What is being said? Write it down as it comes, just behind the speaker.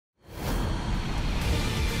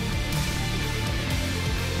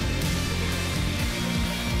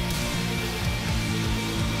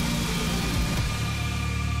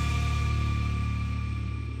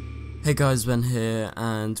Hey guys, Ben here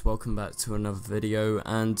and welcome back to another video,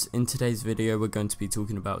 and in today's video we're going to be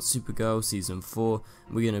talking about Supergirl Season 4.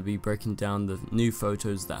 We're going to be breaking down the new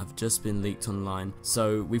photos that have just been leaked online.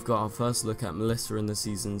 So we've got our first look at Melissa in the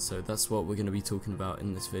season, so that's what we're going to be talking about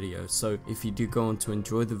in this video. So if you do go on to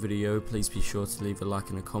enjoy the video, please be sure to leave a like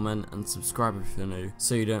and a comment and subscribe if you're new,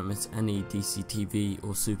 so you don't miss any DC TV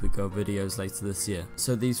or Supergirl videos later this year.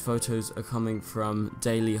 So these photos are coming from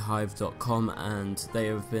dailyhive.com and they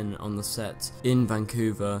have been on the set in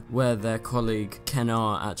Vancouver where their colleague Ken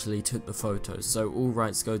R actually took the photos, so all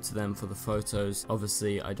rights go to them for the photos.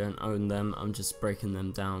 Obviously I don't own them, I'm just breaking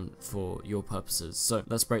them down for your purposes. So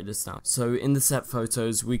let's break this down. So in the set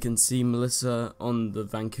photos we can see Melissa on the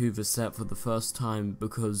Vancouver set for the first time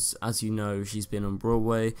because, as you know, she's been on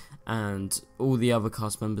Broadway and all the other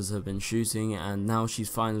cast members have been shooting, and now she's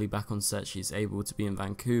finally back on set. She's able to be in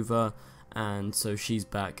Vancouver, and so she's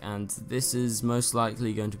back, and this is most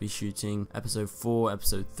likely going to be shooting episode 4,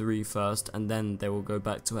 episode 3 first, and then they will go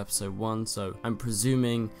back to episode 1. So I'm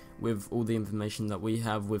presuming, with all the information that we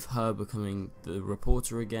have, with her becoming the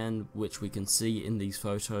reporter again, which we can see in these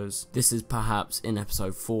photos, this is perhaps in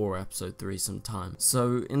episode 4 or episode 3 sometime.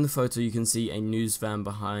 So in the photo you can see a news van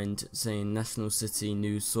behind saying National City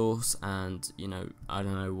News Source, and you know, I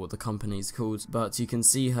don't know what the company is called, but you can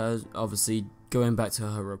see her obviously going back to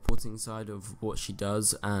her reporting side of what she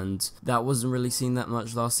does, and that wasn't really seen that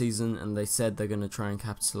much last season, and they said they're going to try and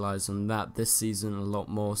capitalize on that this season a lot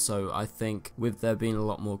more. So I think with there being a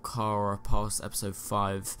lot more Kara past episode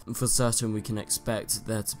 5, for certain we can expect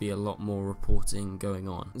there to be a lot more reporting going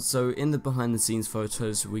on. So in the behind the scenes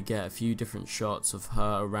photos we get a few different shots of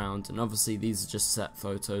her around, and obviously these are just set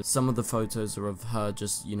photos. Some of the photos are of her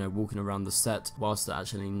just, you know, walking around the set whilst they're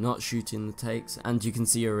actually not shooting the takes, and you can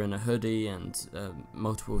see her in a hoodie and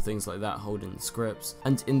multiple things like that, holding the scripts.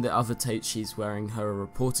 And in the other tapes she's wearing her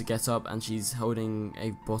reporter getup and she's holding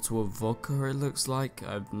a bottle of vodka, it looks like.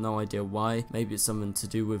 I have no idea why. Maybe it's something to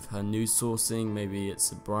do with her news sourcing, maybe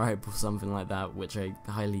it's a bribe or something like that, which I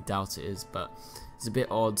highly doubt it is, but it's a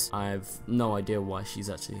bit odd. I have no idea why she's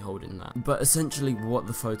actually holding that. But essentially what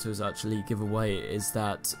the photos actually give away is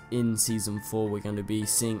that in season 4 we're going to be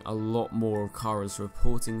seeing a lot more of Kara's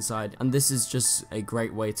reporting side, and this is just a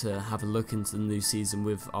great way to have a look into the new season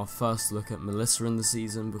with our first look at Melissa in the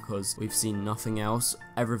season, because we've seen nothing else.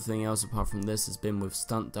 Everything else apart from this has been with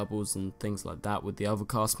stunt doubles and things like that with the other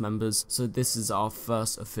cast members. So this is our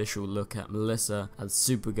first official look at Melissa as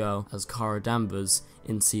Supergirl, as Kara Danvers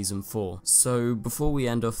in season 4. So before we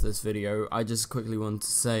end off this video, I just quickly want to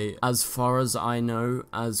say, as far as I know,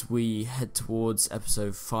 as we head towards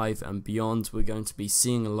episode 5 and beyond, we're going to be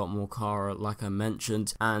seeing a lot more Kara, like I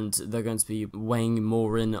mentioned, and they're going to be weighing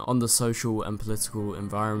more in on the social and political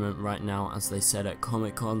environment right now, as they said at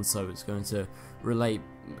Comic-Con, so it's going to relate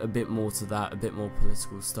a bit more to that, a bit more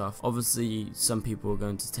political stuff. Obviously some people are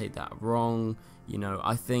going to take that wrong, you know.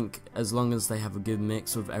 I think as long as they have a good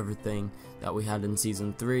mix of everything that we had in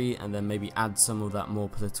season 3 and then maybe add some of that more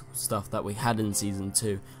political stuff that we had in season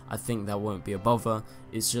 2, I think that won't be a bother.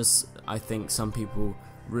 It's just, I think some people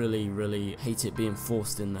really hate it being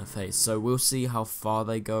forced in their face, so we'll see how far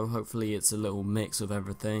they go. Hopefully it's a little mix of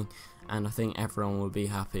everything, and I think everyone will be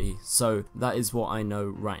happy. So that is what I know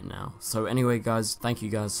right now. So anyway guys, thank you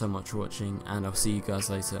guys so much for watching, and I'll see you guys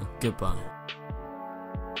later. Goodbye.